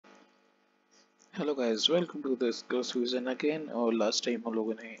Hello guys, welcome to this क्विज़न again. और last time हम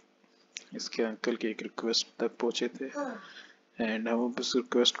लोगों ने इसके अंकल की एक रिक्वेस्ट तक पहुंचे थे एंड हम अब उस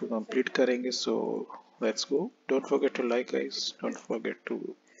रिक्वेस्ट को कंप्लीट करेंगे। So let's go. Don't forget to like guys, don't forget to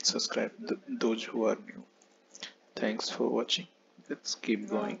subscribe those who are new. Thanks for watching, let's keep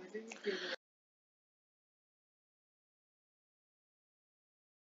going.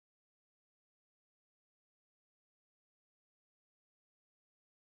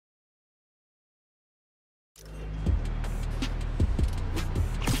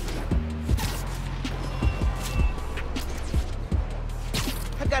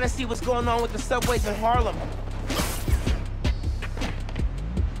 I gotta see what's going on with the subways in Harlem.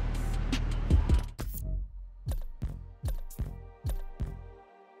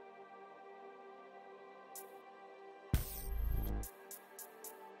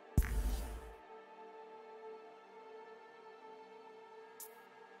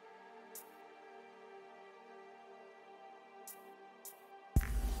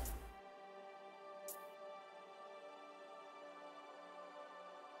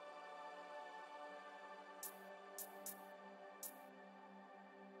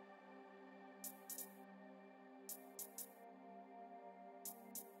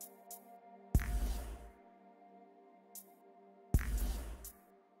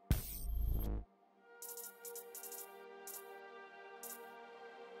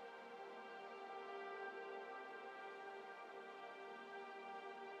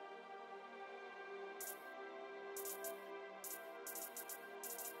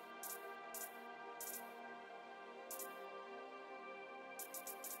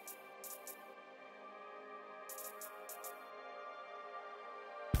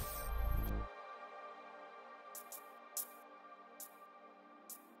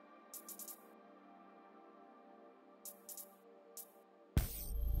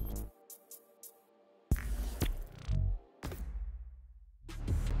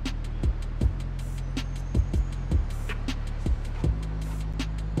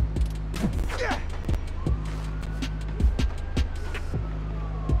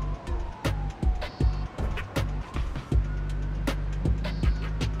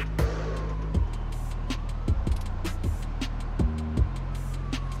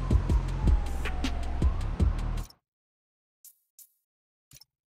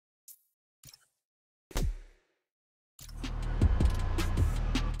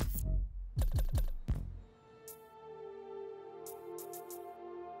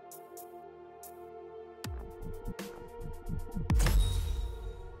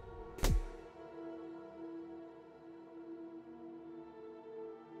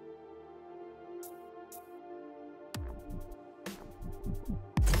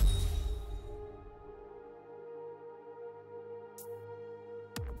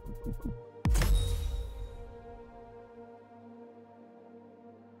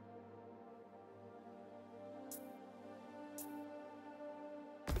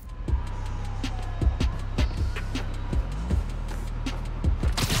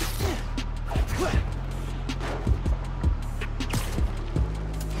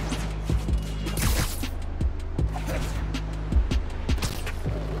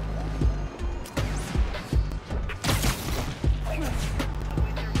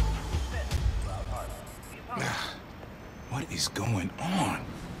 What is going on?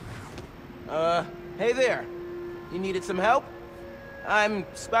 Hey there. You needed some help? I'm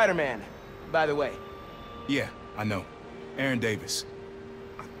Spider-Man, by the way. Yeah, I know. Aaron Davis.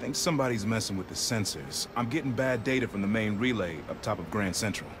 I think somebody's messing with the sensors. I'm getting bad data from the main relay up top of Grand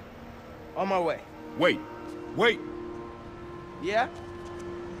Central. On my way. Wait! Wait! Yeah?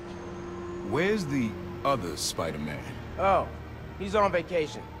 Where's the other Spider-Man? Oh, he's on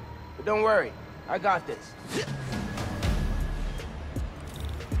vacation. But don't worry, I got this.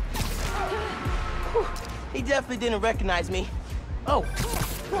 Whew, he definitely didn't recognize me. Oh,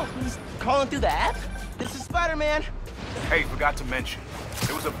 he's calling through the app? This is Spider-Man. Hey, forgot to mention.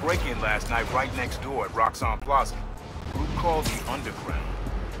 There was a break-in last night right next door at Roxxon Plaza. A group called the Underground.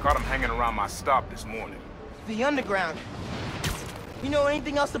 Caught him hanging around my stop this morning. The Underground. You know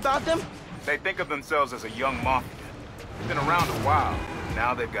anything else about them? They think of themselves as a young mafia. They've been around a while.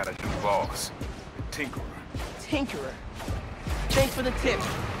 Now they've got a new boss. The Tinkerer. Tinkerer. Thanks for the tip.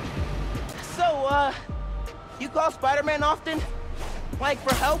 So, you call Spider-Man often? Like,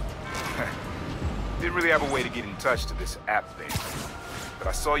 for help? Didn't really have a way to get in touch to this app thing. But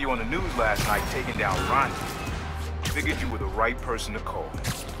I saw you on the news last night taking down Ronnie. Figured you were the right person to call.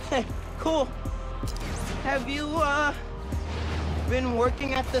 Cool. Have you, been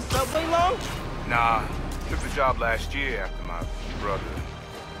working at the subway long? Nah, took the job last year after my brother.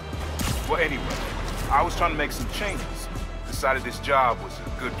 Well, anyway, I was trying to make some changes. Decided this job was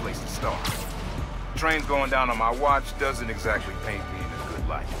a good place to start. Trains going down on my watch doesn't exactly paint me in a good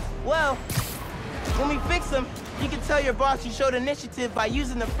light. Well, when we fix them, you can tell your boss you showed initiative by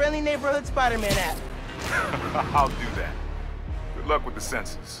using the Friendly Neighborhood Spider-Man app. I'll do that. Good luck with the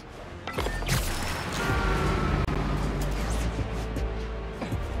census.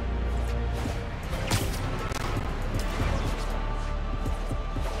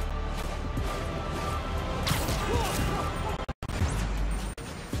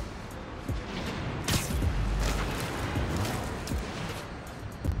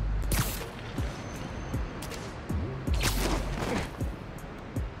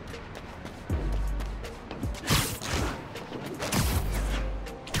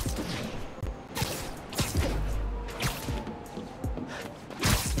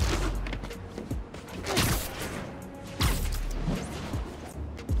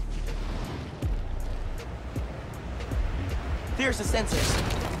 Here's the sensors.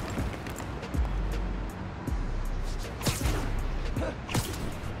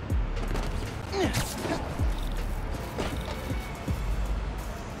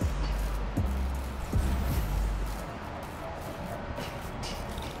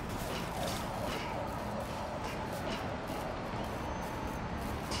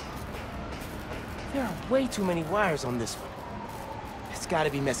 There are way too many wires on this one. It's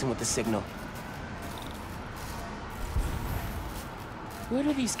gotta be messing with the signal. Where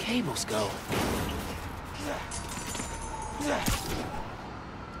do these cables go?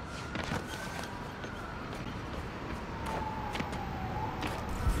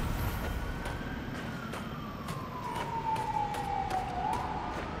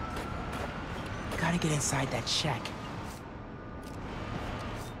 Gotta get inside that shack.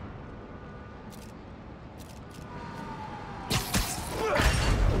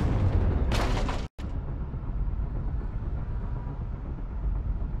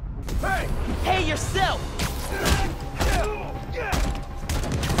 Hey, yourself!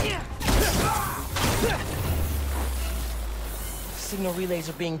 Signal relays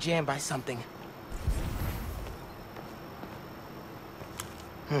are being jammed by something.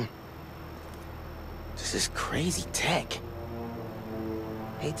 This is crazy tech.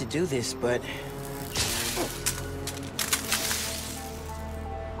 Hate to do this, but...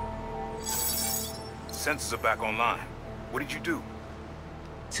 Sensors are back online. What did you do?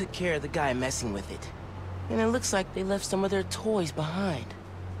 Took care of the guy messing with it. And it looks like they left some of their toys behind.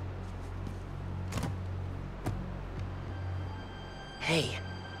 Hey,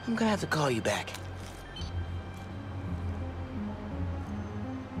 I'm gonna have to call you back.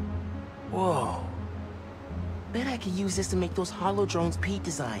 Whoa. Bet I could use this to make those hollow drones Pete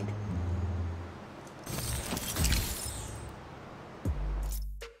designed.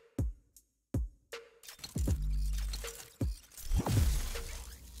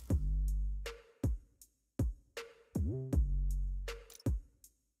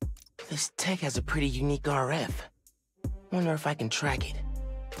 This tech has a pretty unique RF. Wonder if I can track it.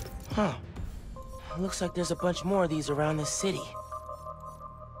 Huh. Looks like there's a bunch more of these around the city.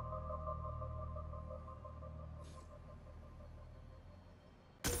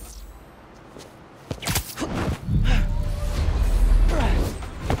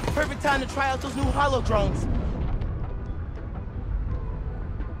 Perfect time to try out those new hollow drones.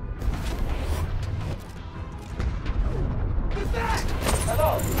 Get back!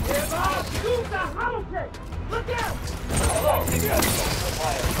 Hello! Use the hollow tape! Look out!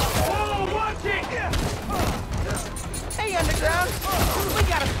 Whoa, watch it! Hey, Underground! We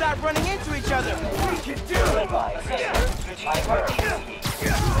gotta stop running into each other! We can do it!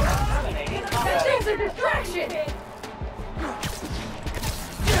 That thing's a distraction!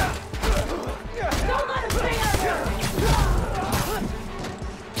 Don't let him stay out here!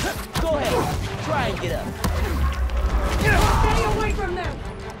 Go ahead, try and get up. Stay away from them!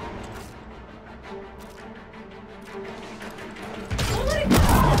 Let it go!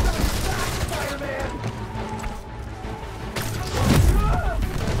 Spider-Man!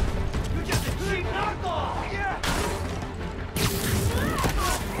 You're just a cheap knockoff!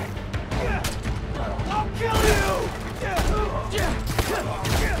 I'll kill you!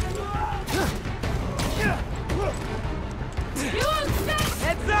 You unstuck!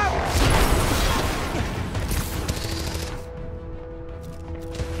 Heads up!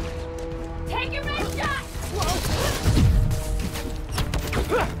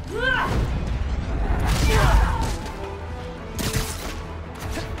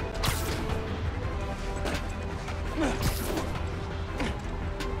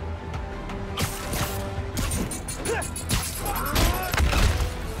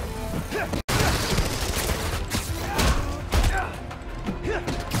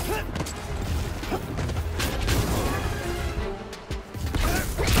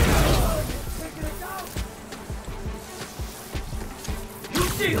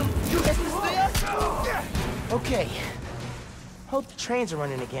 see him! Okay. Hope the trains are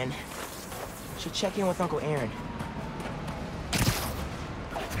running again. Should check in with Uncle Aaron.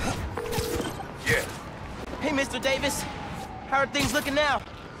 Yeah, Hey, Mr. Davis. How are things looking now?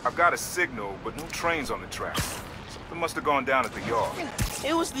 I've got a signal, but no trains on the tracks. Something must have gone down at the yard.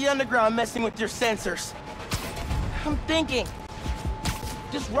 It was the underground messing with your sensors. I'm thinking,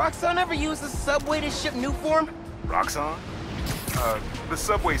 does Roxxon ever use the subway to ship new form? Roxxon? The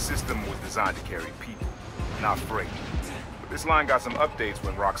subway system was designed to carry people, not freight. But this line got some updates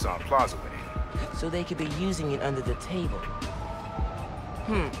when Roxxon Plaza went in. So they could be using it under the table.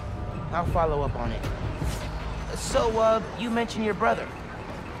 I'll follow up on it. So, you mentioned your brother.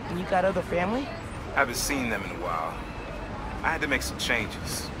 And you got other family? Haven't seen them in a while. I had to make some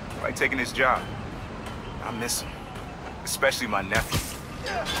changes, like taking this job. I miss him, especially my nephew. We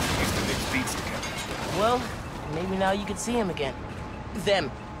used to mix beats together. Well, maybe now you could see him again.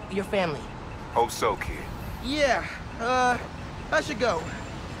 Them, your family. Hope so, kid. Yeah, I should go.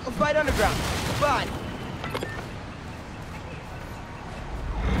 Fight underground. Bye.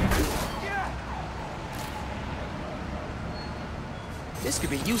 This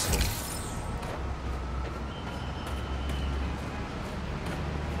could be useful.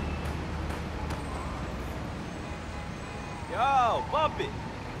 Yo, bump it.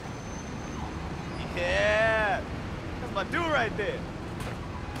 Yeah, that's my dude right there.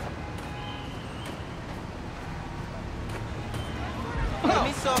 Hey,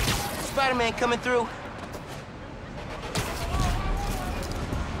 me saw Spider-Man coming through.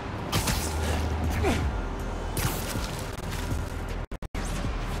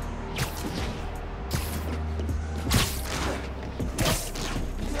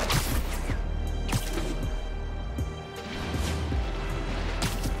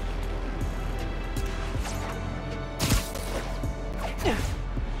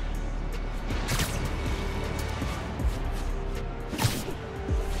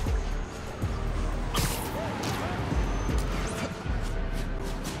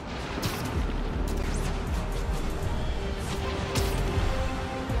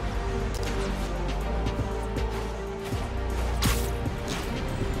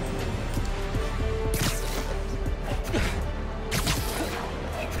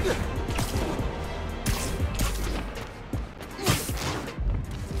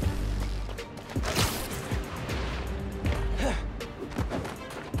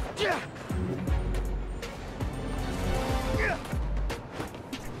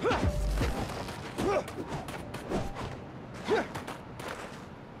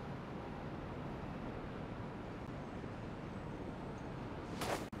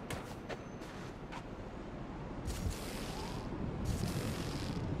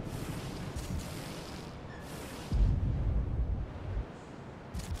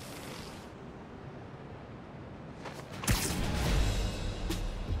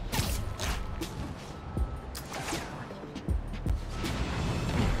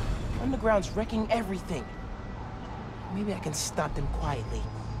 Underground's wrecking everything. Maybe I can stop them quietly.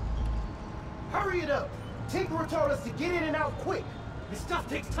 Hurry it up! Tinkerer told us to get in and out quick! This stuff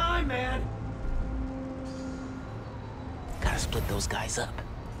takes time, man! Gotta split those guys up.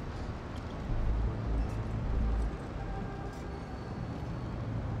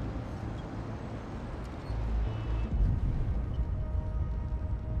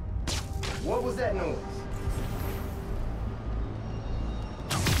 What was that noise?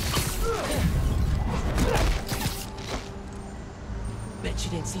 Bet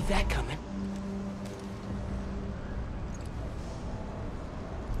you didn't see that coming.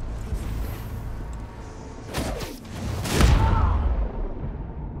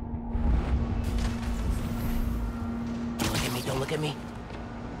 Don't look at me, don't look at me.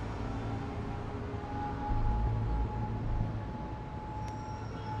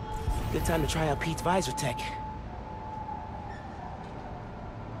 Good time to try out Pete's visor tech.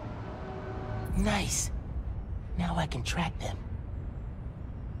 Nice. Now I can track them.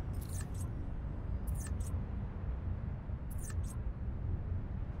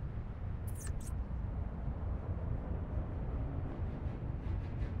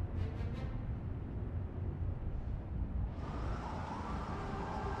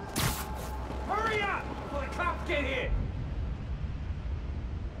 Hurry up before the cops get here!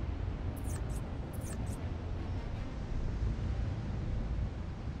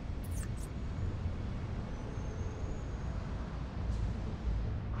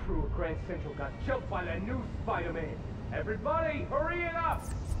 Crew at Grand Central got choked by that new Spider-Man. Everybody, hurry it up!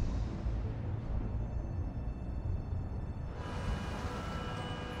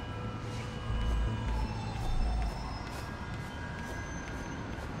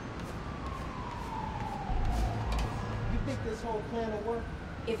 this whole plan will work?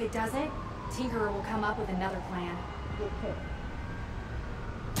 If it doesn't, Tinkerer will come up with another plan. Good point.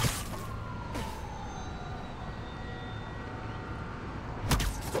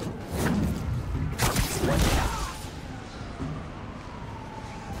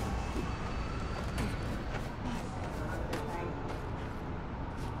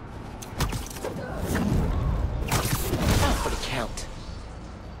 For the count.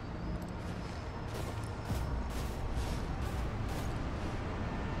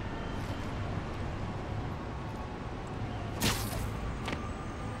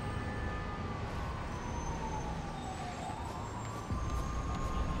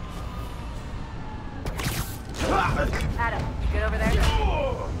 Adam, you good over there?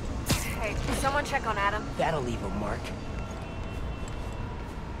 Hey, someone check on Adam. That'll leave a mark.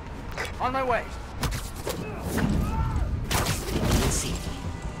 On my way. Let's see.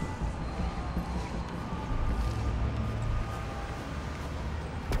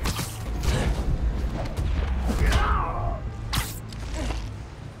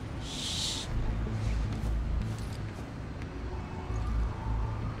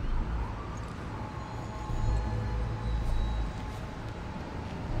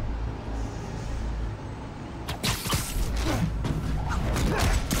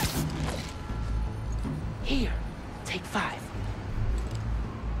 Here, take 5.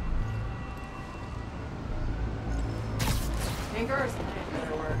 Tinkerer's plan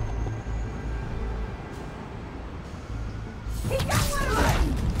better work. He got one of us!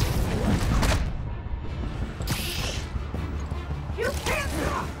 You can't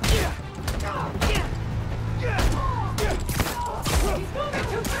stop! He's moving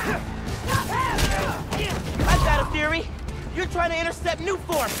too fast! Stop him! I got a theory. You're trying to intercept new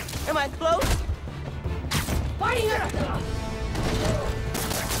form. Am I close? Fighting her!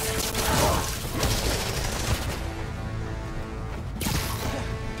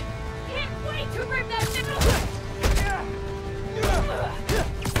 Can't wait to rip that nipple!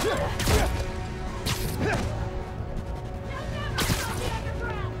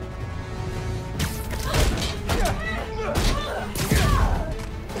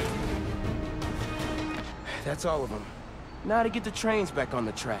 That's all of them. Now to get the trains back on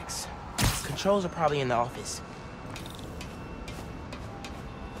the tracks. Controls are probably in the office.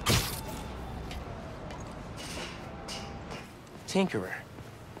 Tinkerer.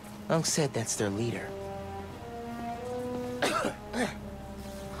 Unc said that's their leader. Oh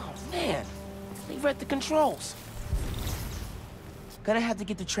man, they read the controls. Gonna have to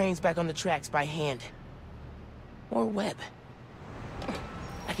get the trains back on the tracks by hand. Or web.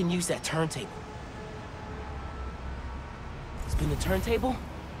 I can use that turntable. Spin the turntable,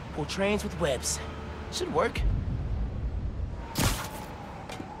 pull trains with webs. Should work.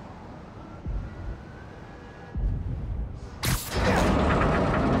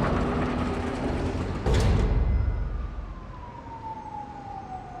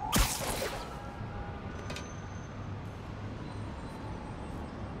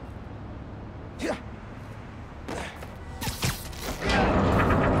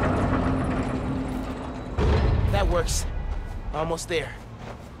 That works. Almost there.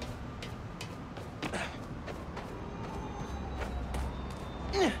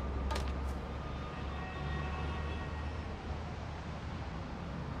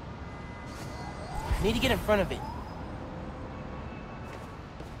 Need to get in front of it.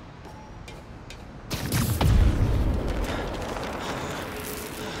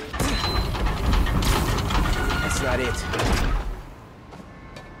 That's not it.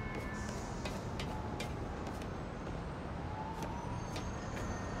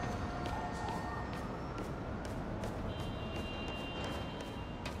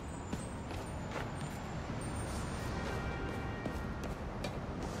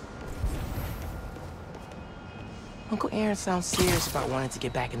 Uncle Aaron sounds serious about wanting to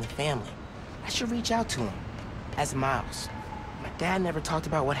get back in the family. I should reach out to him. As Miles. My dad never talked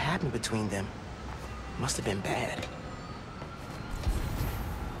about what happened between them. Must have been bad.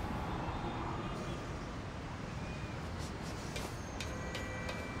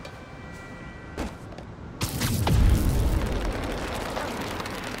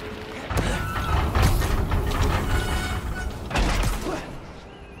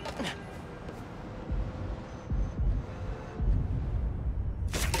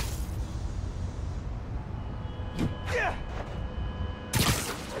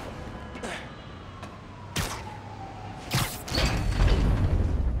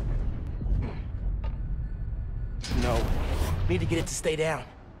 No. Need to get it to stay down.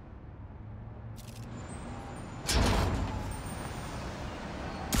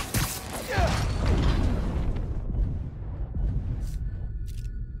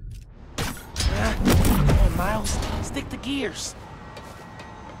 gears.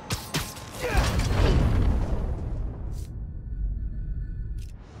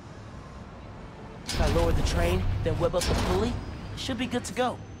 If I lower the train, then whip up the pulley, should be good to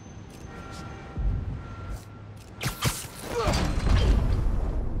go.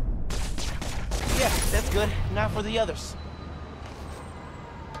 Yeah, that's good. Now for the others.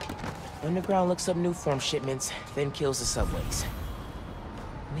 Underground looks up Newform shipments, then kills the subways.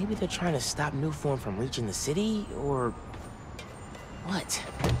 Maybe they're trying to stop Newform from reaching the city, or... what?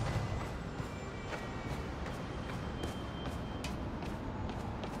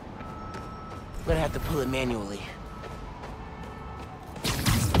 I'm gonna have to pull it manually.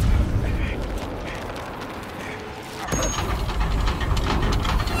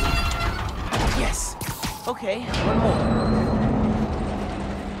 Yes! Okay, one more.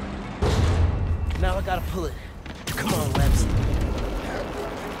 Now I gotta pull it. Come on, Webs.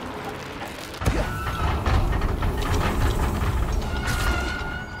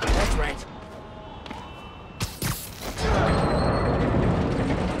 That's right.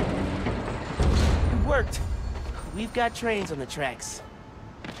 It worked. We've got trains on the tracks.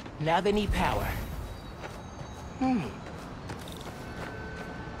 Now they need power.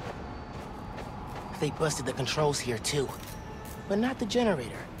 They busted the controls here too, but not the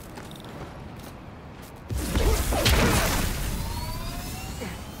generator.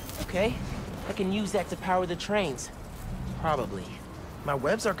 Okay, I can use that to power the trains. Probably. My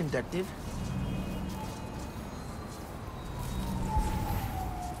webs are conductive.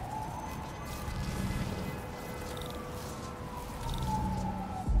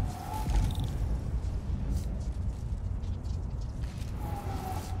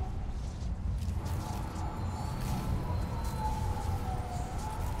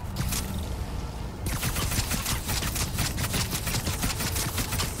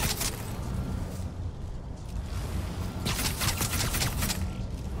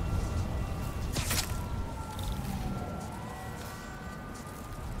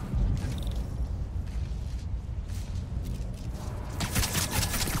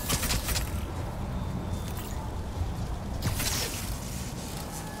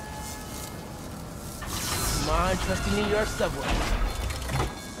 Come on, trusty New York subway.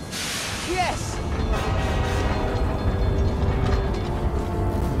 Yes!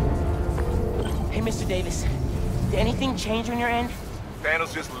 Hey, Mr. Davis. Did anything change on your end?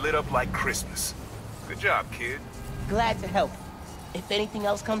 Panels just lit up like Christmas. Good job, kid. Glad to help. If anything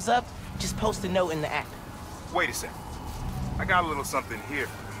else comes up, just post a note in the app. Wait a second. I got a little something here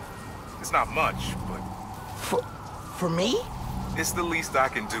for you. It's not much, but... For me? it's the least I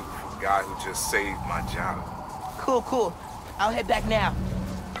can do for a guy who just saved my job. Cool, cool. I'll head back now.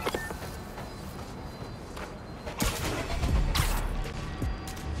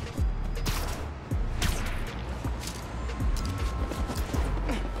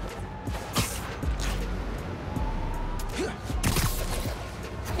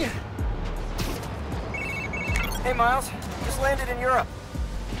 Hey, Miles. Just landed in Europe.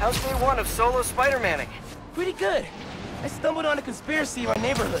 How's day one of solo Spider-Manning? Pretty good. I stumbled on a conspiracy in my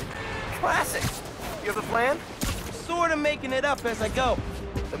neighborhood. Classic. You have a plan? Sort of making it up as I go.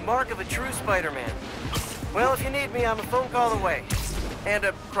 The mark of a true Spider-Man. Well, if you need me, I'm a phone call away. And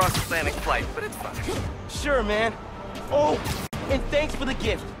a cross-Atlantic flight, but it's fine. Sure, man. Oh, and thanks for the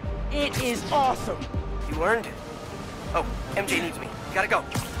gift. It is awesome. You earned it. Oh, MJ needs me. Gotta go.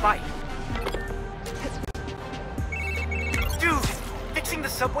 Bye. Dude, fixing the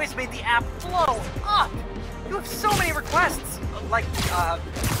subways made the app blow up. You have so many requests. Like,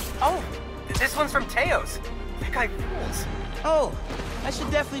 oh, this one's from Teos. That guy rules. Oh, I should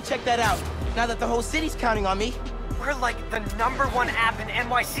definitely check that out, now that the whole city's counting on me. We're like the #1 app in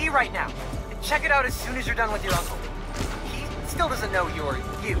NYC right now. Check it out as soon as you're done with your uncle. He still doesn't know you're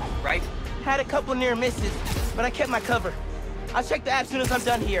you, right? Had a couple near misses, but I kept my cover. I'll check the app as soon as I'm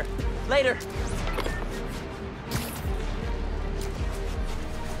done here. Later.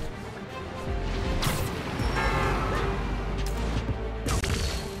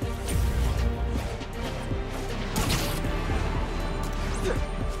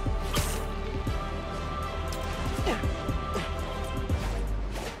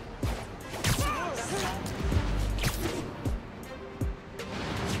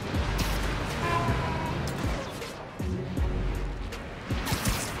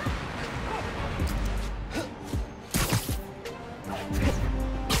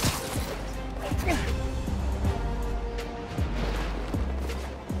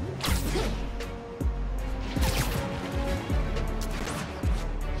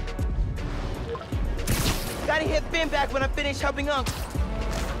 Gotta hit Finn back when I finish helping Uncle.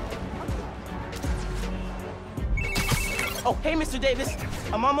 Oh, hey, Mr. Davis.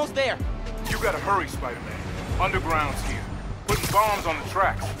 I'm almost there. You gotta hurry, Spider-Man. Underground's here. Putting bombs on the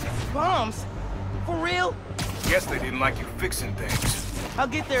tracks. Bombs? For real? Guess they didn't like you fixing things. I'll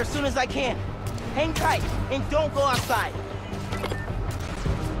get there as soon as I can. Hang tight, and don't go outside.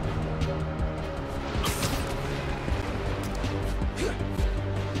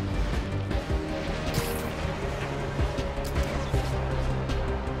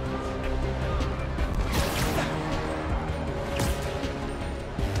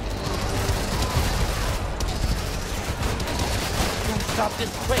 Don't stop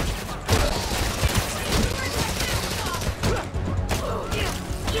this quick.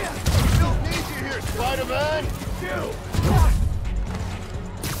 Spider-Man!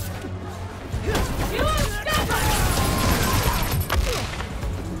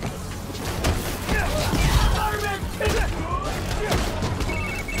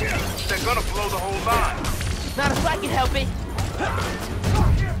 They're gonna blow the whole line. Not if I can help it.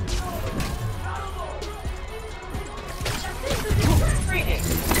 Greetings.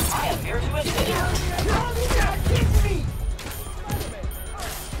 I am here to assist.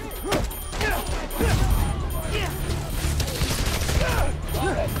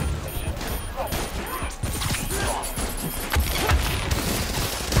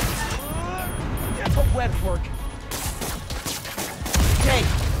 Web's work. Okay,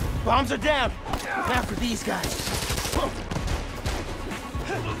 bombs are down. Now for these guys. Go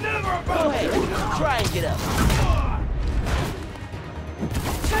ahead, try and get up.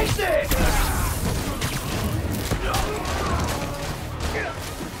 Chase it!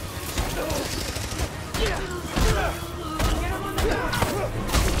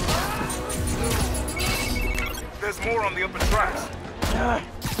 There's more on the upper tracks.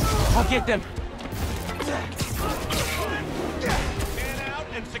 I'll get them. Man out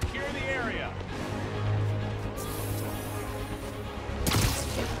and secure the area.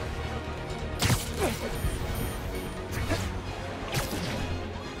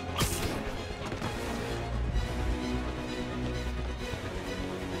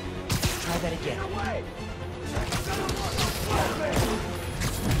 Try that again.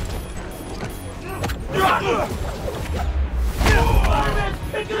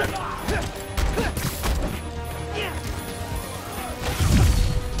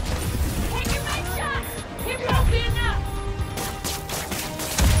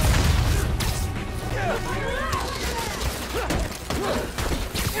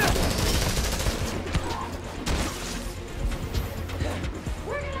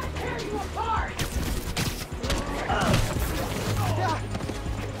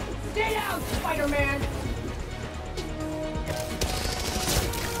 Stay down, Spider-Man!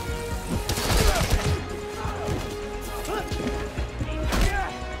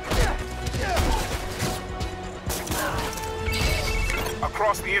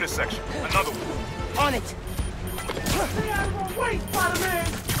 Across the intersection. Another one. On it. Stay out of my way, Spider-Man!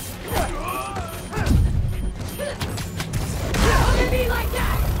 Look at me like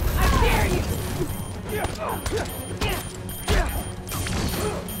that! I dare you! Look out!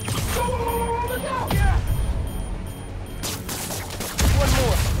 One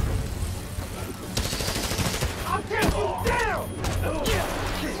more. I'll get you down!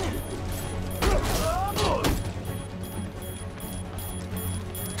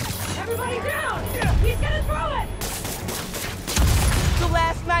 Everybody down! He's gonna throw it! So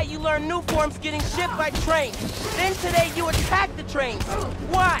last night you learned new forms getting shipped by train. Then today you attacked the trains.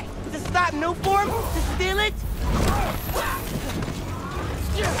 Why? To stop new forms? To steal it?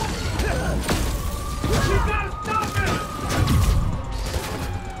 You gotta stop him!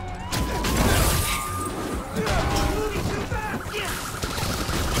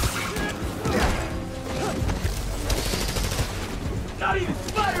 Not even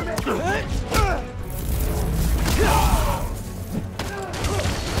Spider-Man!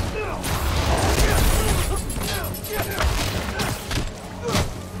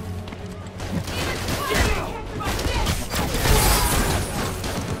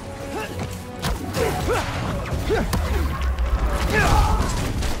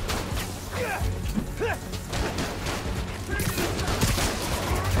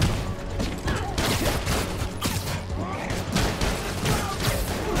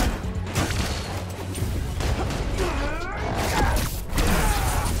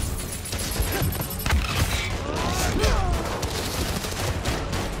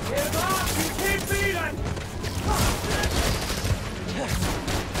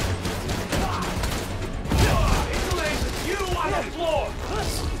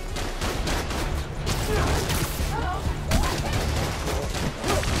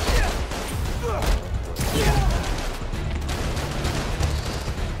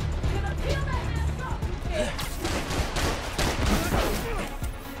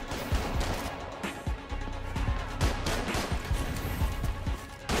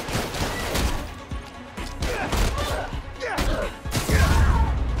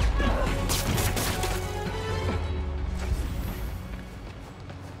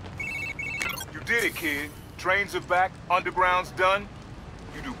 did it, kid. Trains are back, underground's done.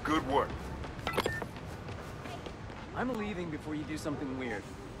 You do good work. I'm leaving before you do something weird.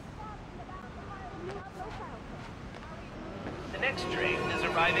 The next train is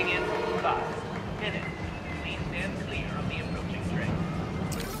arriving in 5 minutes. Please stand clear of the approaching train.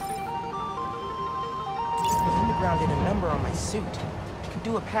 The underground did a number on my suit. Could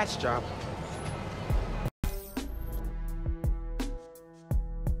do a patch job.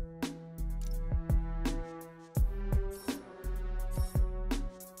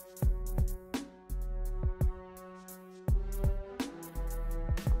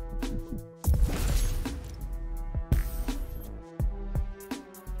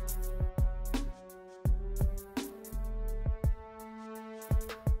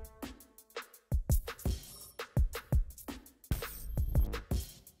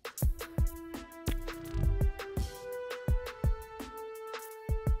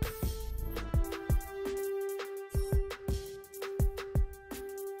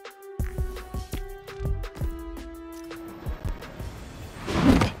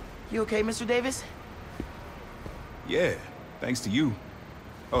 You okay, Mr. Davis? Yeah, thanks to you.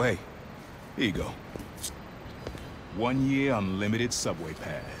 Oh, hey, here you go. 1 year unlimited subway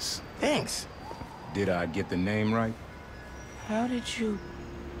pass. Thanks. Did I get the name right? How did you...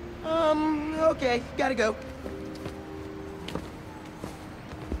 okay, gotta go.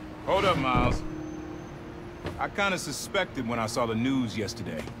 Hold up, Miles. I kinda suspected when I saw the news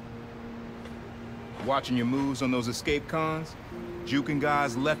yesterday. Watching your moves on those escape cons, juking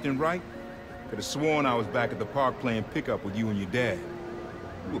guys left and right, could have sworn I was back at the park playing pickup with you and your dad.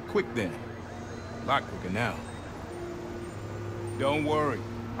 You were quick then. A lot quicker now. Don't worry,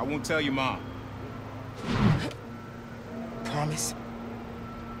 I won't tell your mom. Promise?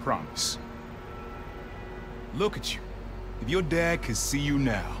 Promise. Look at you. If your dad could see you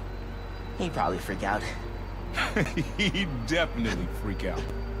now... He'd probably freak out. He'd definitely freak out.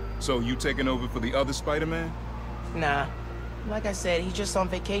 So you taking over for the other Spider-Man? Nah. Like I said, he's just on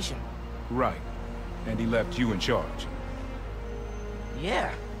vacation. Right. And he left you in charge.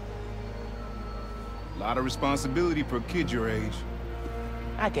 Yeah. A lot of responsibility for a kid your age.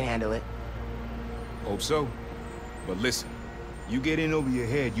 I can handle it. Hope so. But listen, you get in over your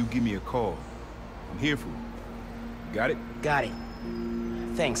head, you give me a call. I'm here for you. Got it? Got it.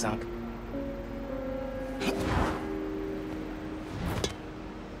 Thanks, Unc.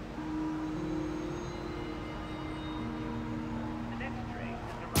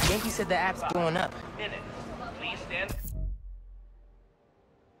 Yankee said the app's blowing up. Minutes. Please stand.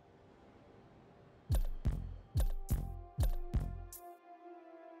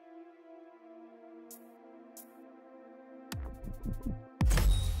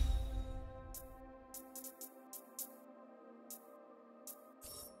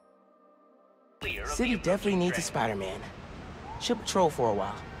 City definitely needs a Spider-Man. Should patrol for a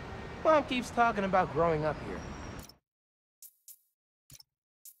while. Mom keeps talking about growing up here.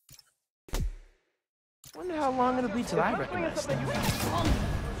 Wonder how long it'll be till I recognize them.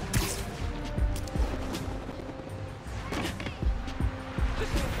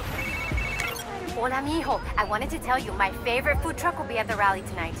 Hola, mijo. I wanted to tell you, my favorite food truck will be at the rally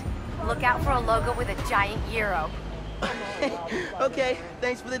tonight. Look out for a logo with a giant gyro. Okay,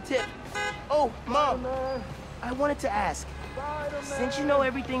 thanks for the tip. Oh, Mom, I wanted to ask, since you know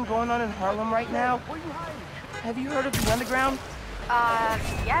everything going on in Harlem right now, have you heard of the underground?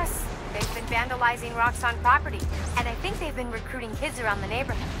 Yes. They've been vandalizing Roxxon property, and I think they've been recruiting kids around the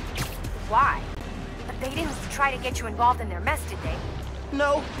neighborhood. Why? But they didn't try to get you involved in their mess, did they?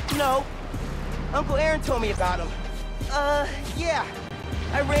 No. Uncle Aaron told me about him. Yeah.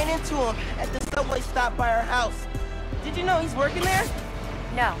 I ran into him at the subway stop by our house. Did you know he's working there?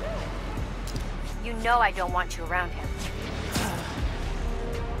 No. You know I don't want you around him.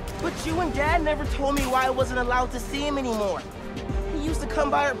 But you and Dad never told me why I wasn't allowed to see him anymore. He used to come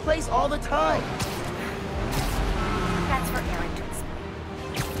by our place all the time. That's for Aaron to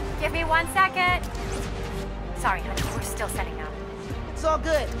explain. Give me 1 second. Sorry, honey, we're still setting up. It's all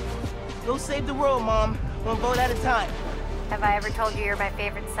good. Go save the world, Mom. One vote at a time. Have I ever told you you're my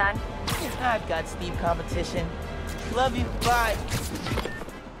favorite son? I've got steep competition. Love you. Bye.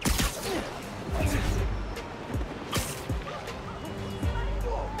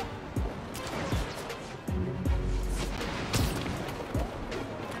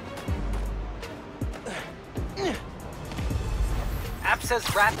 App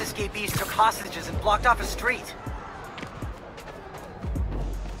says raft escapees took hostages and blocked off a street.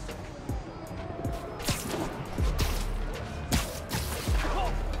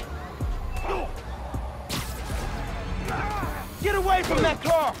 Get away from that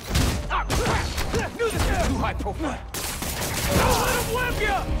car! Knew this was too high profile. Don't let him whip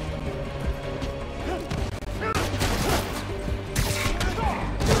you!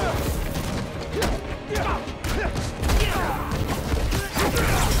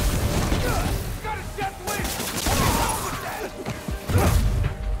 Got his death wish!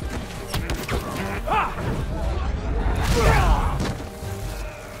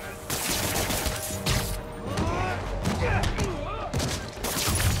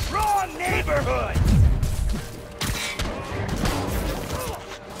 Wrong neighborhood!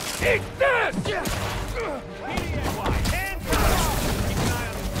 Eat this!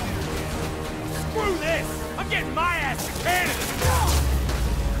 Screw this! I'm getting my ass to Canada!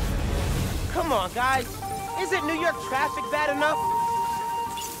 Come on, guys. Isn't New York traffic bad enough?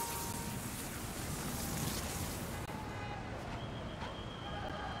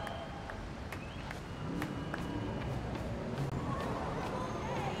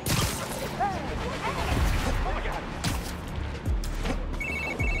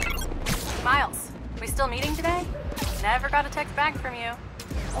 Miles, we still meeting today? Never got a text back from you.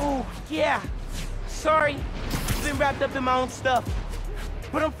 Oh, yeah. Sorry. Been wrapped up in my own stuff.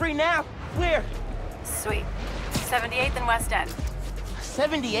 But I'm free now. Where? Sweet. 78th and West End.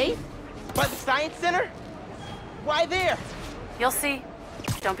 78? By the Science Center? Why there? You'll see.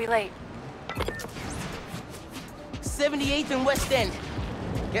 Don't be late. 78th and West End.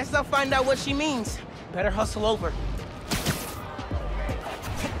 Guess I'll find out what she means. Better hustle over.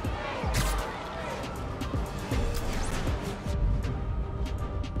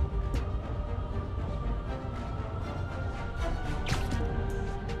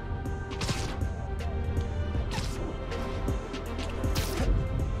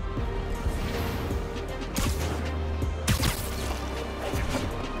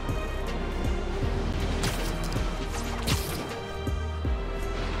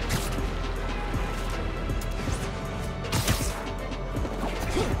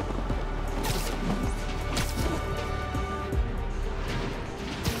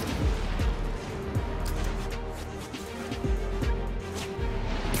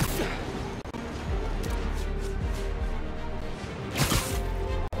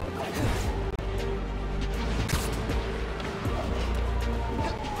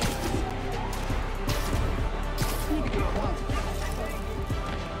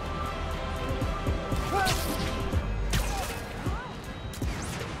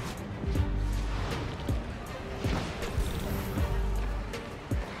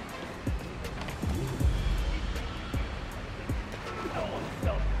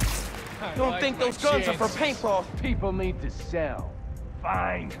 Don't think those guns are for paintball. People need to sell.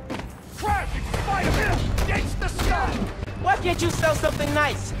 Fine. Crashing Spider-Man! Ditch the sky! Why can't you sell something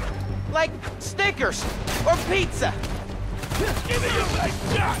nice? Like stickers or pizza? Give me your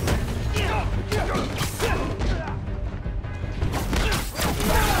best shot!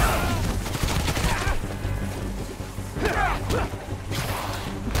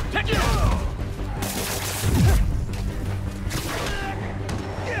 Take it!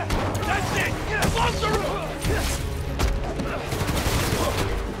 That's it! Close the room!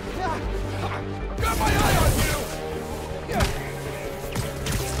 Got my eye on you!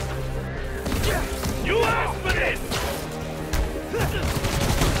 You asked for this!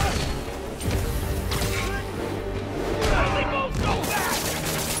 They both go back!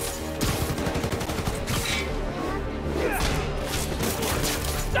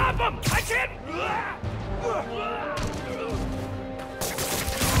 Stop him! I can't!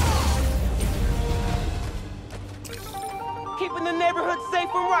 Keeping the neighborhood safe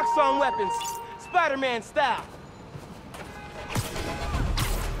from Roxxon weapons. Spider-Man style.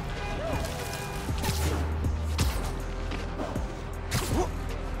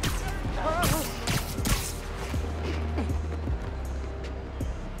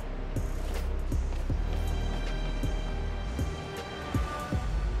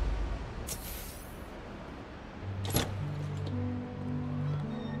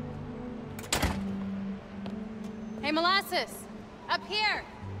 Hey, Molasses! Up here!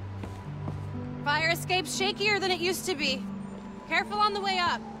 Fire escape's shakier than it used to be. Careful on the way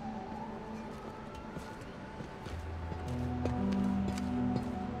up.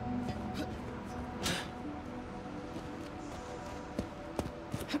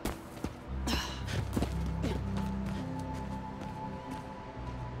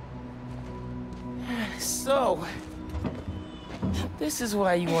 So, this is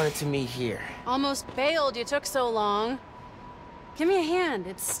why you wanted to meet here. Almost bailed you took so long. Give me a hand,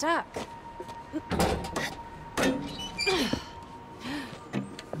 it's stuck.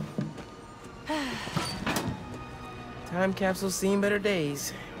 Time capsule's seen better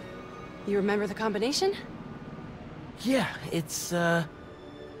days. You remember the combination? Yeah, it's, Man,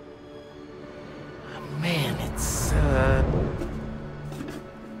 it's,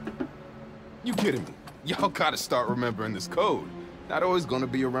 You kidding me? Y'all gotta start remembering this code. Not always gonna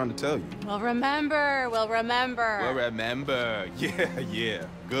be around to tell you. We'll remember. We'll remember. Yeah.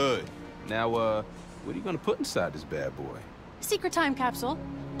 Good. Now, what are you gonna put inside this bad boy? Secret time capsule.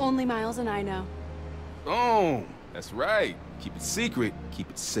 Only Miles and I know. Boom! That's right. Keep it secret, keep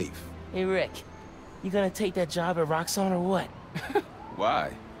it safe. Hey, Rick. You gonna take that job at Roxxon or what?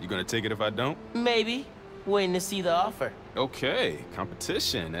 Why? You gonna take it if I don't? Maybe. Waiting to see the offer. Okay,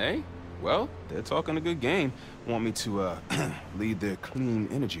 competition, eh? Well, they're talking a good game. Want me to, lead their clean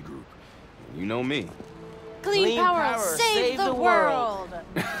energy group. You know me. Clean power, save the world!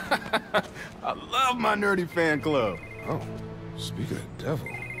 I love my nerdy fan club. Oh, speak of the devil.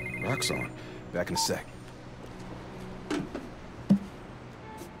 Roxxon. Back in a sec.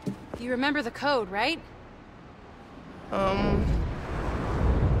 You remember the code, right?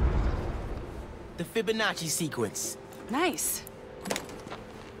 The Fibonacci sequence. Nice.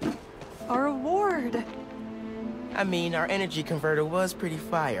 A reward. I mean, our energy converter was pretty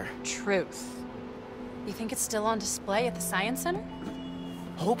fire. Truth. You think it's still on display at the Science Center?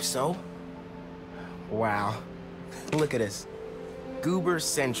 Hope so. Wow. Look at us. Goober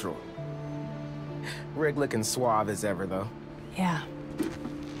Central. Rick looking suave as ever, though. Yeah.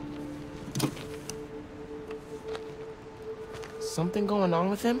 Something going on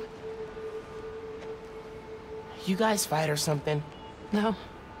with him? You guys fight or something? No.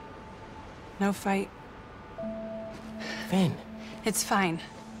 No fight. Finn. It's fine.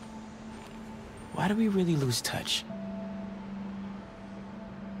 Why do we really lose touch?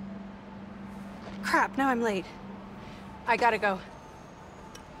 Crap, now I'm late. I gotta go.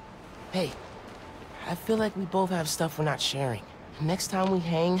 Hey, I feel like we both have stuff we're not sharing. Next time we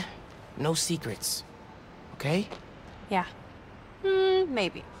hang, no secrets. Okay? Yeah.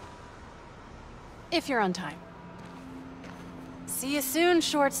 Maybe. If you're on time. See you soon,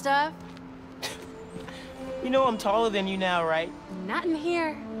 short stuff. You know I'm taller than you now, right? Not in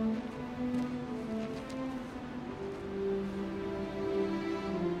here.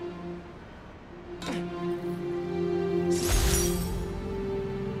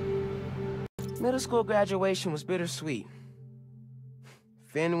 Middle school graduation was bittersweet.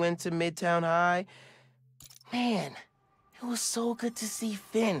 Finn went to Midtown High. Man, it was so good to see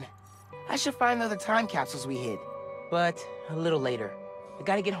Finn. I should find the other time capsules we hid. But a little later. I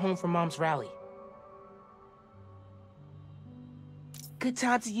gotta get home from Mom's rally. Good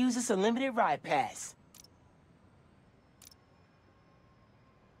time to use this unlimited ride pass.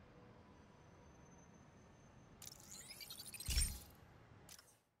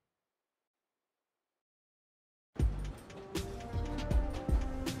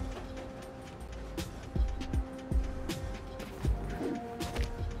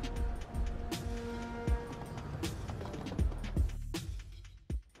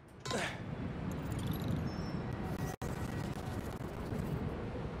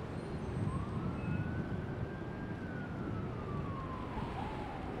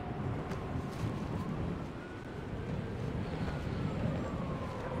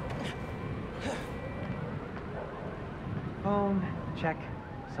 Phone, check.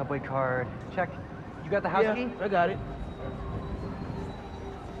 Subway card, check. You got the house key? I got it.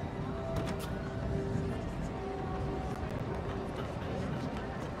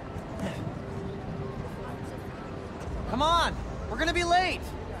 Come on! We're gonna be late!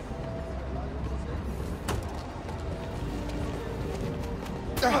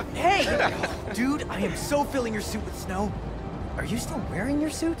 Hey! Dude, I am so filling your suit with snow. Are you still wearing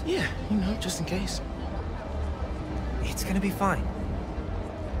your suit? Yeah, you know, just in case. It's gonna be fine.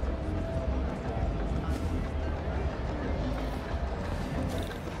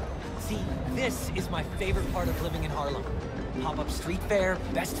 See, this is my favorite part of living in Harlem. Pop-up street fair,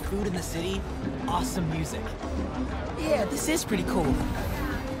 best food in the city, awesome music. Yeah, this is pretty cool.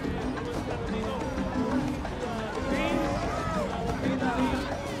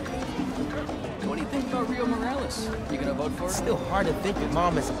 What do you think about Rio Morales? You gonna vote for her? It's still hard to think that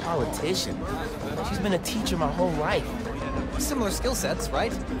Mom is a politician. She's been a teacher my whole life. Similar skill sets,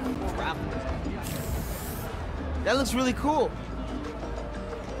 right? Crap. That looks really cool.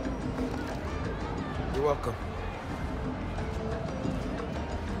 You're welcome.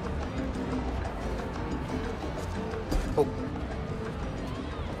 Oh.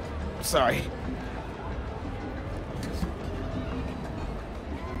 Sorry.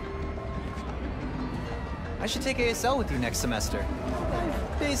 I should take ASL with you next semester.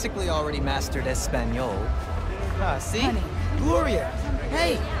 I've basically already mastered Espanol. Ah, see? Honey. Gloria!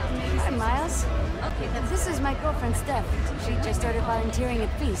 Hey! I'm This is my girlfriend, Steph. She just started volunteering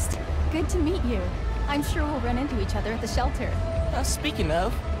at Feast. Good to meet you. I'm sure we'll run into each other at the shelter. Speaking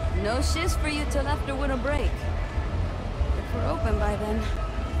of... No shiz for you till after winter break. If we're open by then.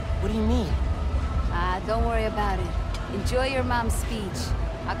 What do you mean? Don't worry about it. Enjoy your mom's speech.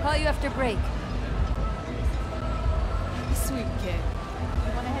 I'll call you after break. Sweet kid.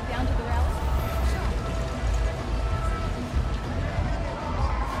 You want to head down to the rally?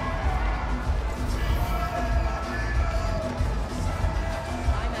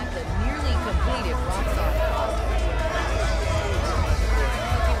 I'm at the nearly completed Rockstar.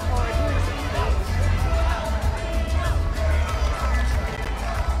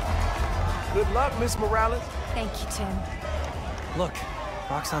 Good luck, Miss Morales. Thank you, Tim. Look,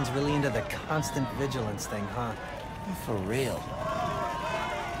 Roxxon's really into the constant vigilance thing, huh? For real.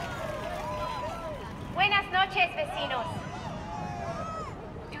 Buenas noches, vecinos.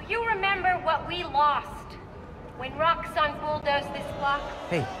 Do you remember what we lost when Roxxon bulldozed this block?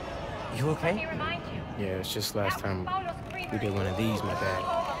 Hey, you okay? Let me remind you. Yeah, it's just last time we did one of these, my bad.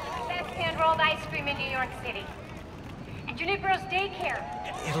 The best hand-rolled ice cream in New York City. And Junipero's daycare.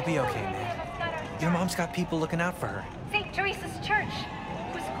 It'll be okay, man. Your mom's got people looking out for her. St. Teresa's Church,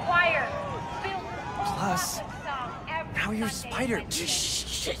 whose choir filled Plus, now you're Spider.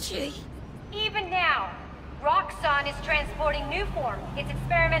 Even now, Roxxon is transporting Newform, its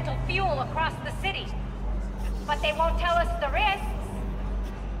experimental fuel, across the city. But they won't tell us the risks.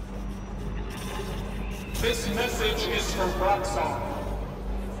 This message is from Roxxon.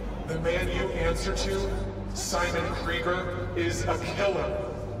 The man you answer to, Simon Krieger, is a killer.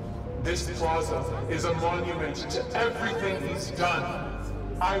 This plaza is a monument to everything he's done.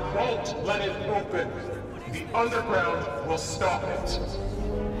 I won't let it open. The underground will stop it.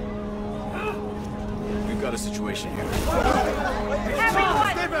 We've got a situation here.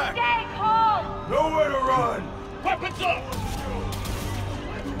 Everyone, stay calm! Nowhere to run! Weapons up!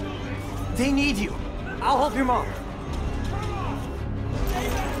 They need you. I'll help your mom.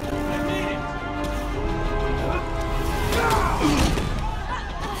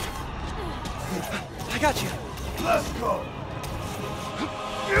 I got you. Let's go!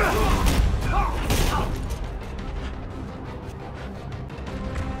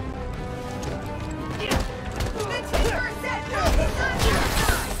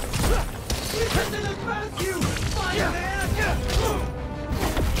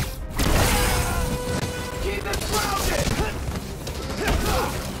 Keep it grounded!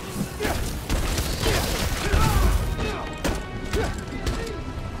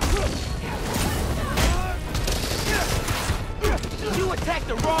 You attacked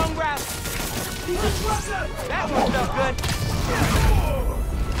the wrong route! That one felt good!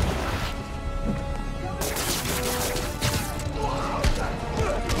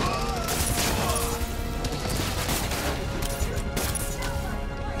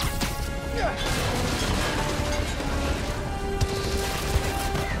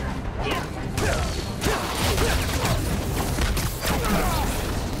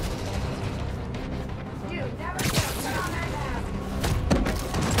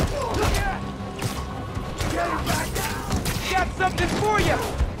 Got something for you!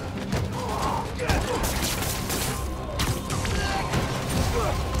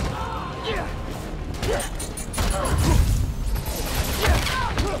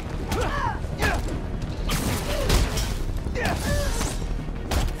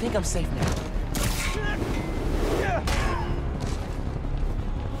 I think I'm safe now.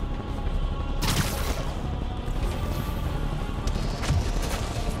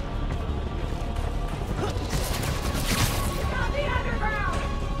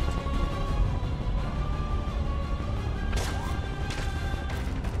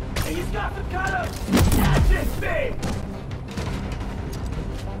 He's got some kind of magic thing!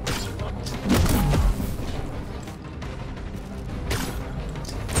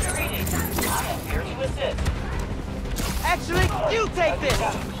 Actually, you take this!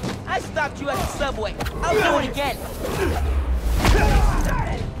 I stopped you at the subway. I'll do it again.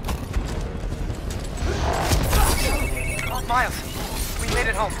 Miles, we made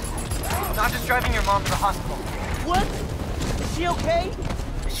it home. I'm just driving your mom to the hospital. What? Is she okay?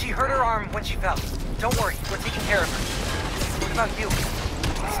 She hurt her arm when she fell. Don't worry, we're taking care of her. What about you?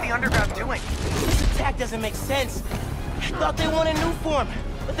 What's the underground doing? This attack doesn't make sense. I thought they wanted new form,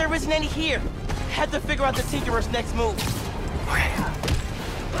 but there isn't any here. Had to figure out the Tinkerer's next move. Okay.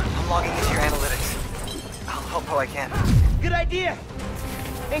 I'm logging into your analytics. I'll help how I can. Good idea.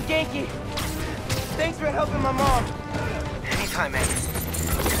 And Genki, thanks for helping my mom. Anytime, man.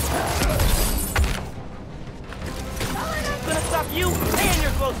 Gonna stop you and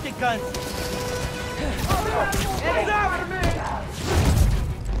your glow stick guns.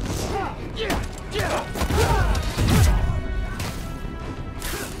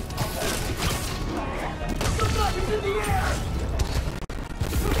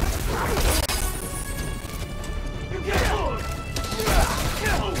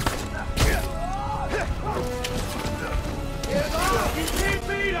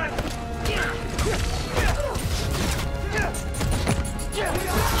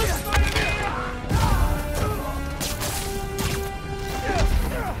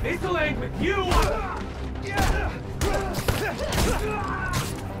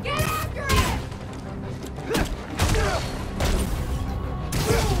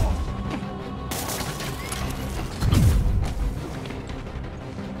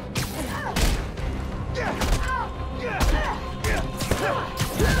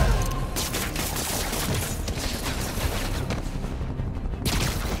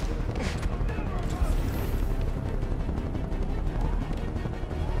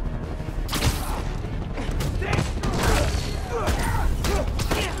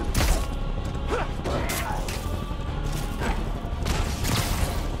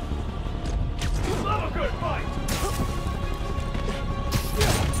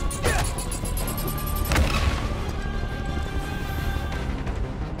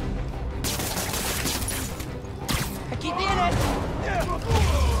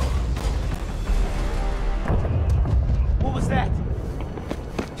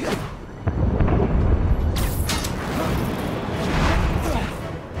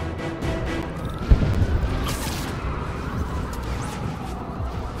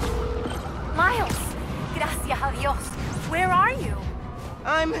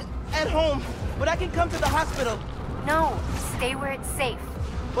 I'm at home, but I can come to the hospital. No, stay where it's safe.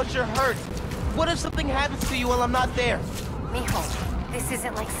 But you're hurt. What if something happens to you while I'm not there? Mijo, this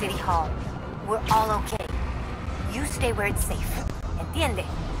isn't like City Hall. We're all okay. You stay where it's safe. Entiende?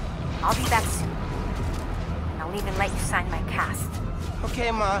 I'll be back soon. And I'll even let you sign my cast.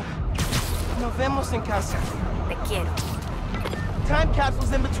 Okay, Ma. Nos vemos en casa. Te quiero. Time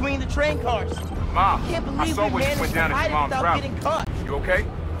capsule's in between the train cars. Mom, I can't I believe saw we what you managed went to down at hide your it mom's without rally. getting caught. You okay?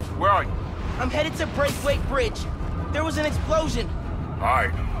 Where are you? I'm headed to Braithwaite Bridge. There was an explosion.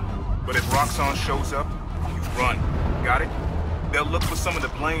 Alright. But if Roxxon shows up, you run. Got it? They'll look for some of the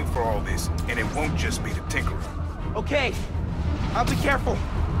blame for all this, and it won't just be the Tinkerer. Okay. I'll be careful.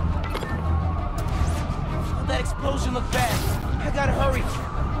 That explosion looked bad. I gotta hurry.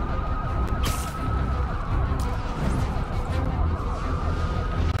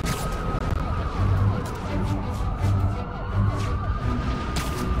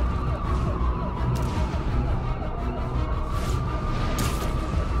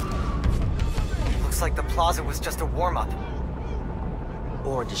 Looks like the plaza was just a warm-up.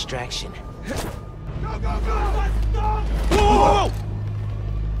 Or a distraction. Go, go, go! Stop! Whoa, whoa, whoa!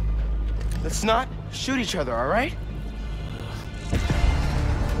 Let's not shoot each other, all right?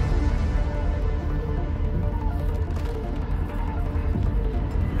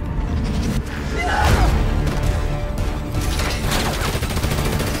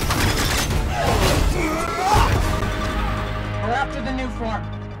 We're after the new form.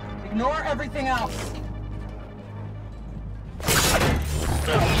 Ignore everything else.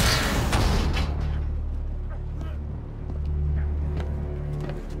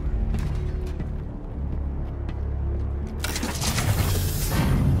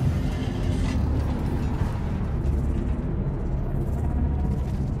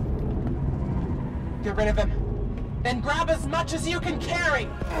 Get rid of him. Then grab as much as you can carry!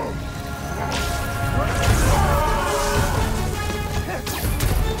 What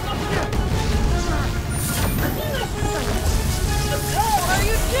the hell are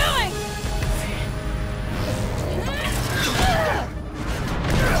you doing?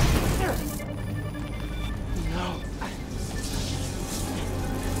 No.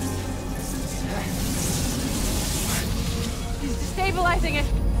 He's destabilizing it.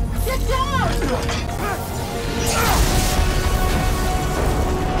 Get down!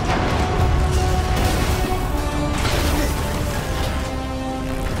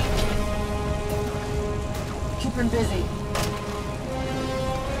 Keep him busy.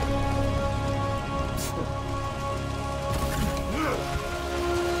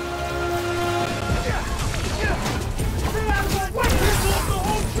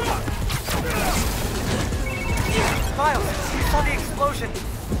 Miles, you saw the explosion.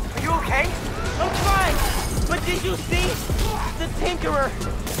 Are you okay? I'm fine! But did you see? The Tinkerer!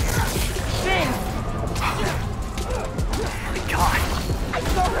 Thing! Oh my God. I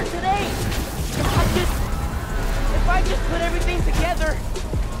saw her today! If I just put everything together...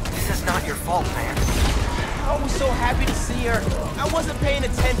 This is not your fault, man. I was so happy to see her. I wasn't paying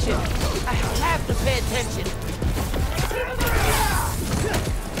attention. I have to pay attention.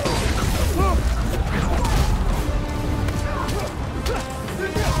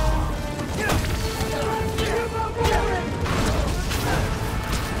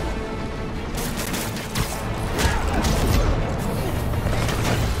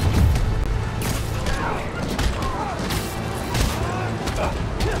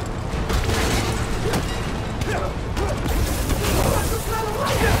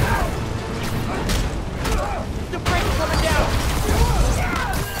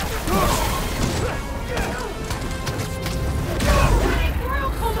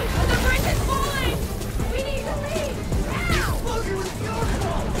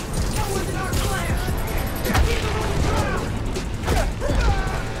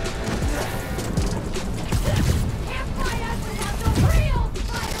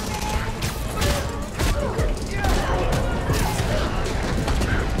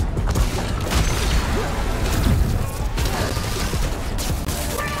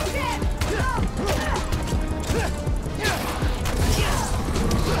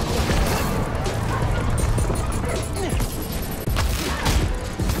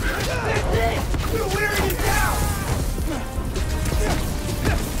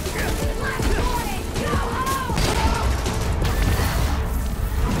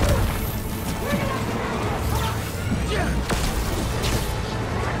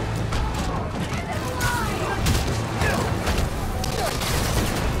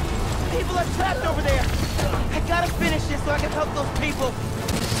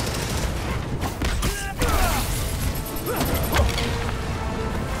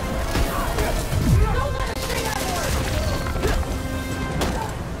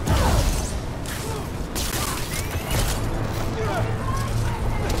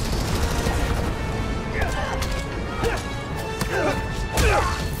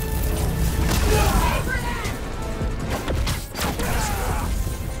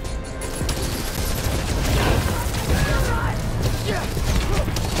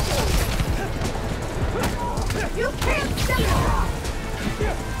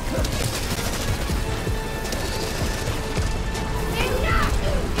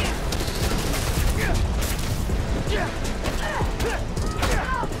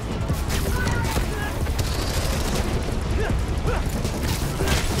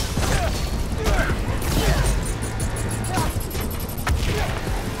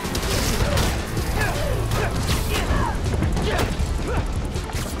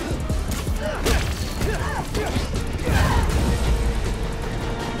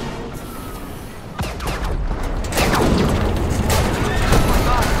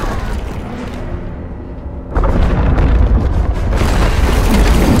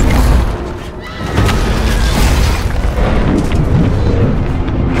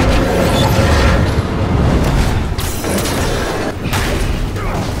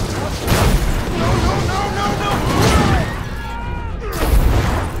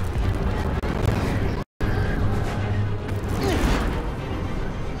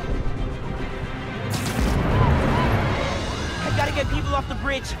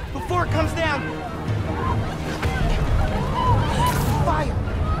 Before it comes down! Fire!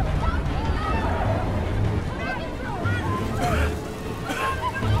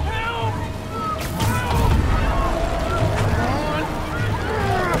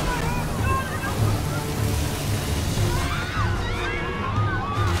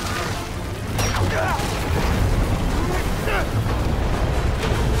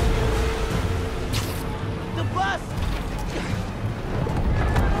 The bus!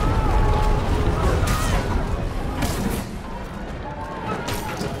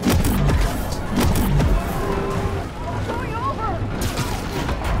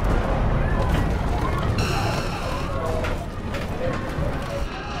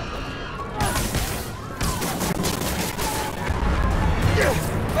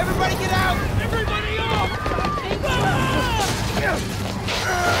 Everybody get out! Everybody off!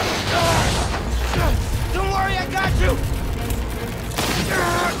 Don't worry, I got you!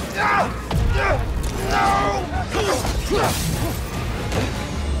 No!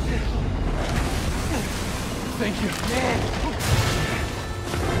 Thank you. Man!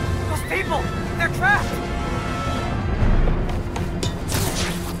 Those people! They're trapped!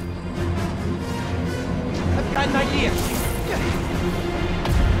 I've got an idea!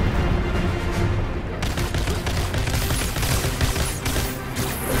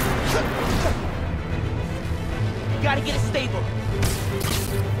 Gotta get it stable.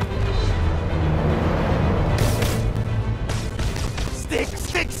 Stick!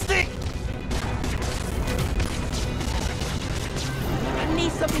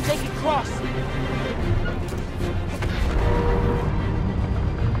 take it cross.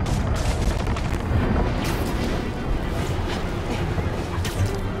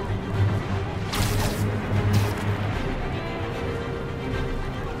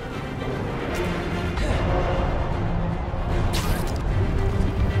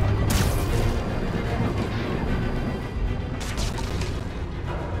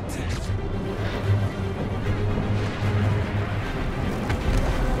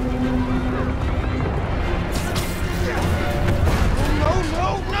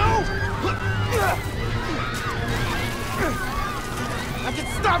 I can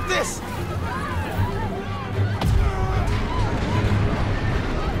stop this!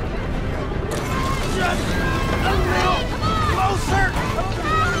 Just a little closer! Just a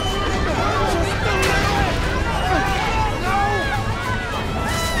little!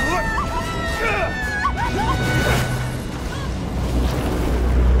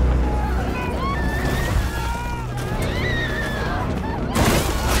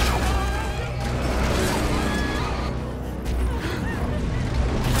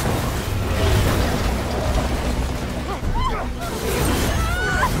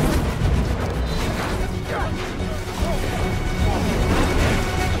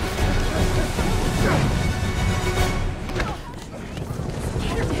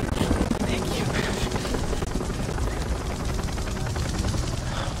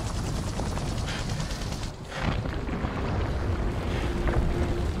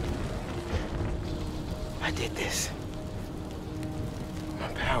 I did this. My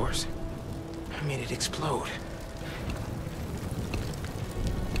powers. I made it explode.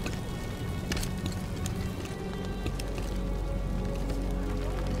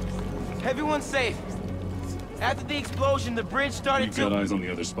 Everyone's safe. After the explosion, the bridge started We've got eyes on the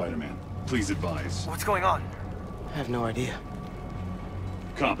other Spider-Man. Please advise. What's going on? I have no idea.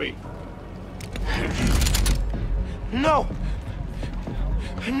 Copy. No!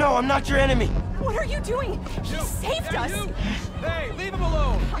 No, I'm not your enemy! What are you doing? He saved us! Hey, leave him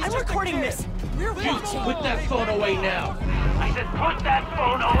alone! I'm recording this! We're watching! Put that phone away now! I said put that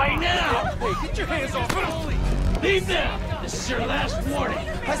phone away now! Hey, get your hands off him! Leave now! This is your last warning!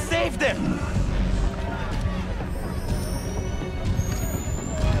 I saved him!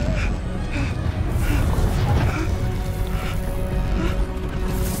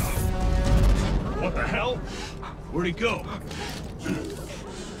 What the hell? Where'd he go?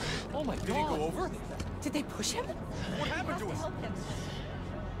 Oh my God! Did he go over? Did they push him? What happened to him?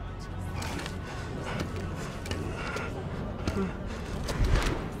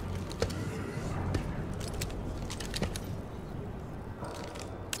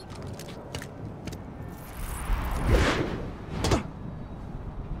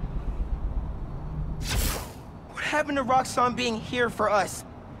 What happened to Roxxon being here for us?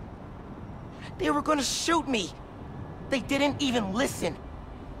 They were gonna shoot me! They didn't even listen!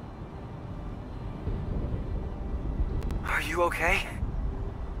 Are you okay?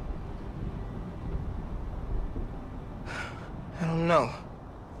 I don't know.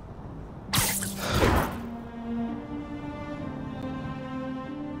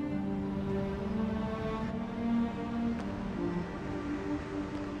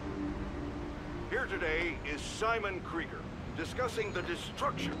 Here today is Simon Krieger, discussing the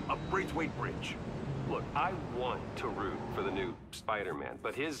destruction of Braithwaite Bridge. Look, I want to root for the new Spider-Man,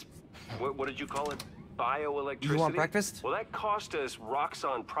 but his... what did you call it? Bioelectricity? You want breakfast? Well, that cost us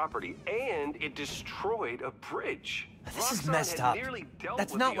Roxxon property, and it destroyed a bridge. This is Roxxon messed had up. nearly dealt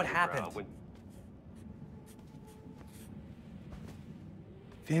That's with not the what underground happened. when-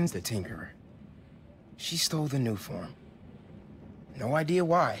 Finn's the Tinkerer. She stole the new form. No idea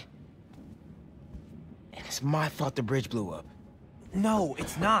why. And it's my fault the bridge blew up. No,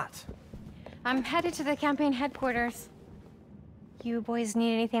 it's not. I'm headed to the campaign headquarters. You boys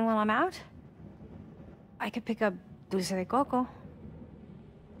need anything while I'm out? I could pick up dulce de coco.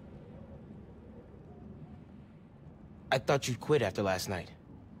 I thought you'd quit after last night.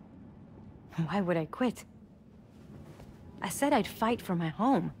 Why would I quit? I said I'd fight for my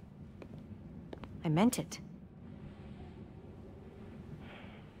home. I meant it.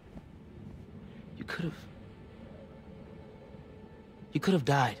 You could have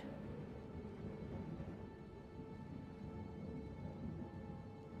died.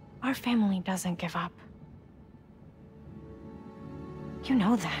 Our family doesn't give up. You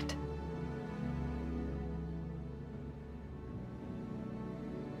know that.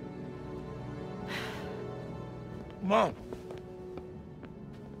 Mom!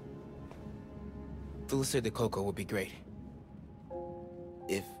 Dulce de coco would be great.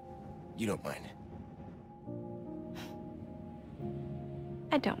 If you don't mind.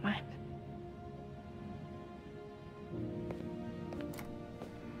 I don't mind.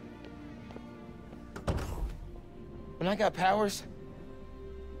 When I got powers,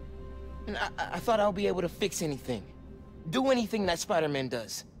 and I thought I'll be able to fix anything. Do anything that Spider-Man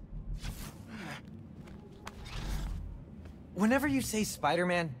does. Whenever you say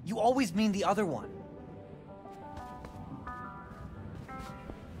Spider-Man, you always mean the other one.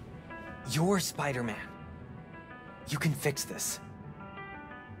 You're Spider-Man. You can fix this.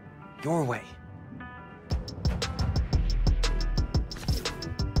 Your way.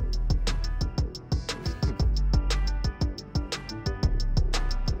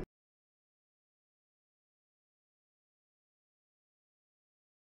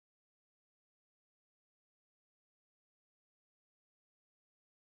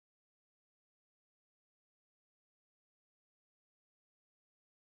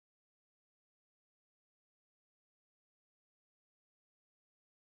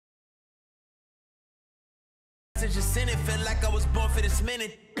 Just sent it, felt like I was born for this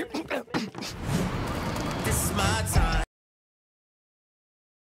minute. This is my time.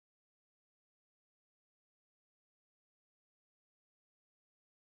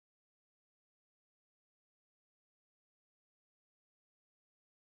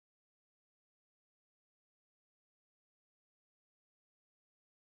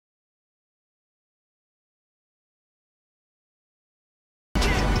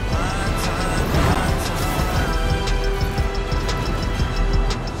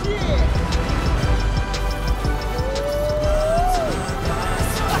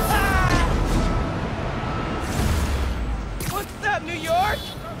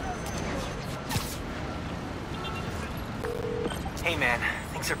 Hey man,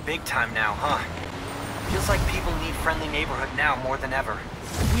 things are big time now, huh? Feels like people need friendly neighborhood now more than ever.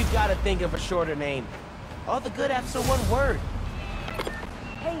 We've got to think of a shorter name. All the good apps are one word.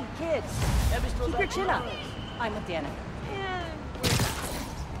 Hey, kids. Keep your chin up. I'm with Danica.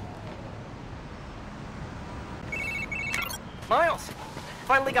 Miles!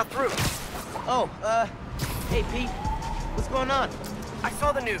 Finally got through. Oh, hey Pete. What's going on? I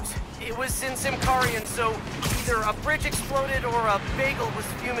saw the news. It was in Simkarian, so either a bridge exploded or a bagel was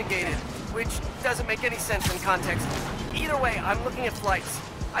fumigated, which doesn't make any sense in context. Either way, I'm looking at flights.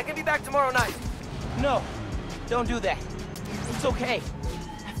 I can be back tomorrow night. No, don't do that. It's okay.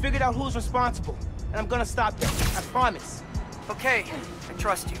 I figured out who's responsible, and I'm gonna stop them. I promise. Okay, I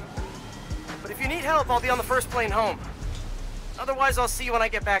trust you. But if you need help, I'll be on the first plane home. Otherwise, I'll see you when I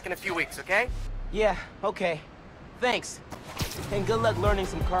get back in a few weeks, okay? Yeah, okay. Thanks. And good luck learning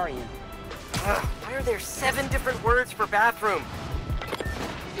some Karian. Why are there 7 different words for bathroom?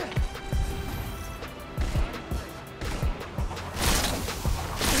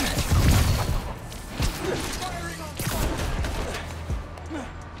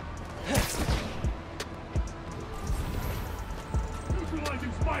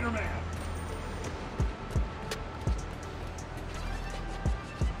 Neutralizing Spider-Man!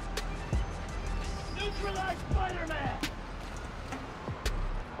 Neutralize Spider-Man!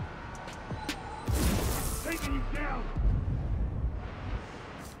 Taking you down!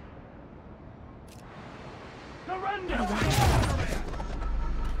 Surrender! Spider-Man!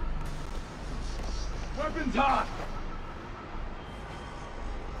 Weapons hot!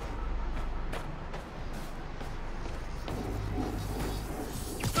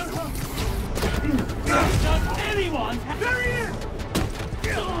 Does anyone? There he is!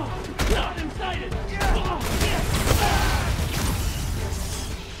 Got him sighted!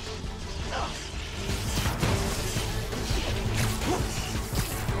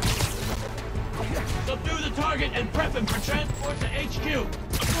 Subdue the target and prep him for transport to HQ!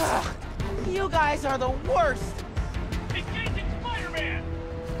 Ugh, you guys are the worst! Engaging Spider-Man!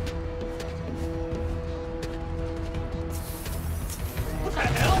 What the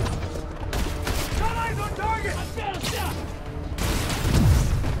hell? Got eyes on target! I've got a shot!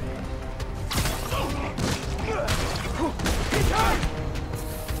 He's hurt!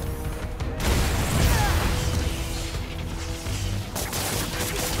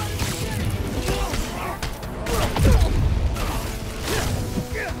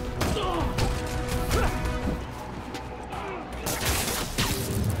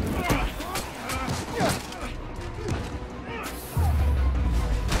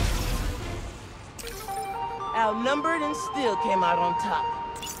 Outnumbered and still came out on top.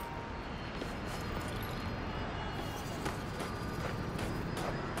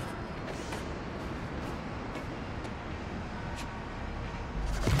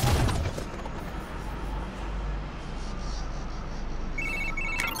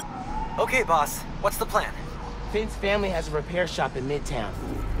 Okay, boss. What's the plan? Finn's family has a repair shop in Midtown.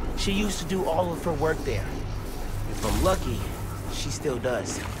 She used to do all of her work there. If I'm lucky, she still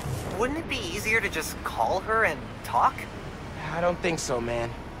does. Wouldn't it be easier to just call her and talk? I don't think so, man.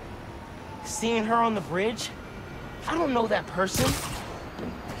 Seeing her on the bridge? I don't know that person.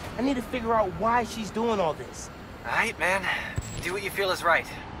 I need to figure out why she's doing all this. Alright, man. Do what you feel is right.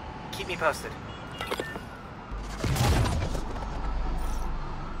 Keep me posted.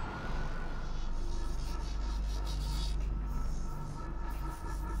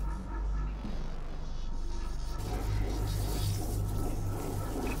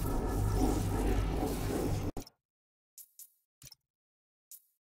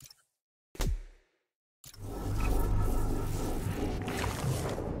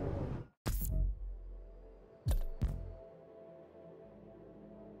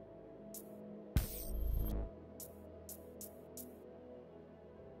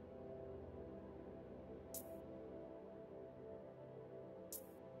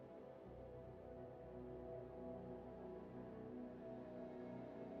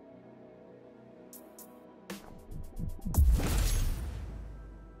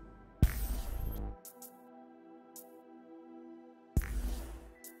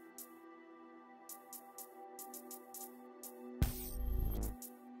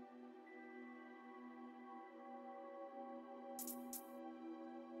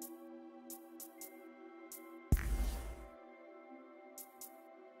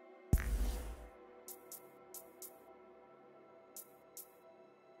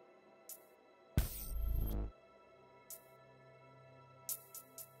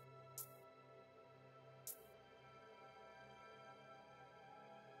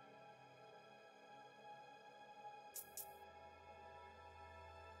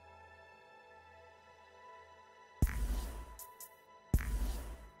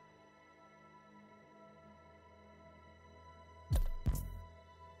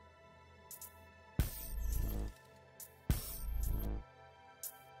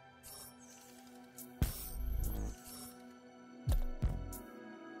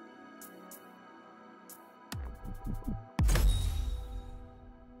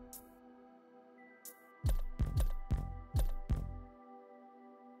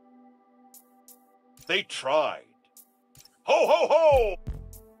 They tried. Ho, ho, ho!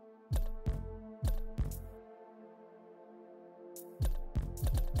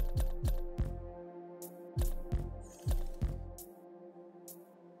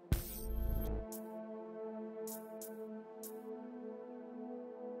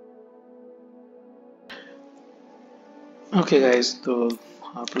 Okay guys, तो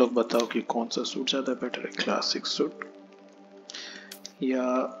आप लोग बताओ कि कौन सा suit ज़्यादा better है, classic suit या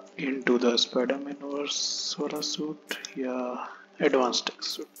इनटू द स्पाइडरमैन वर्स वाला सूट या एडवांस टेक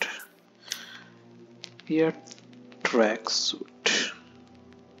सूट या ट्रैक सूट।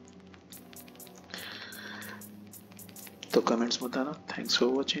 तो कमेंट्स बताना। Thanks for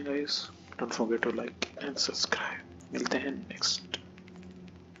watching guys, don't forget to like and subscribe. मिलते हैं नेक्स्ट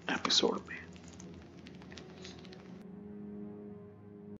एपिसोड में।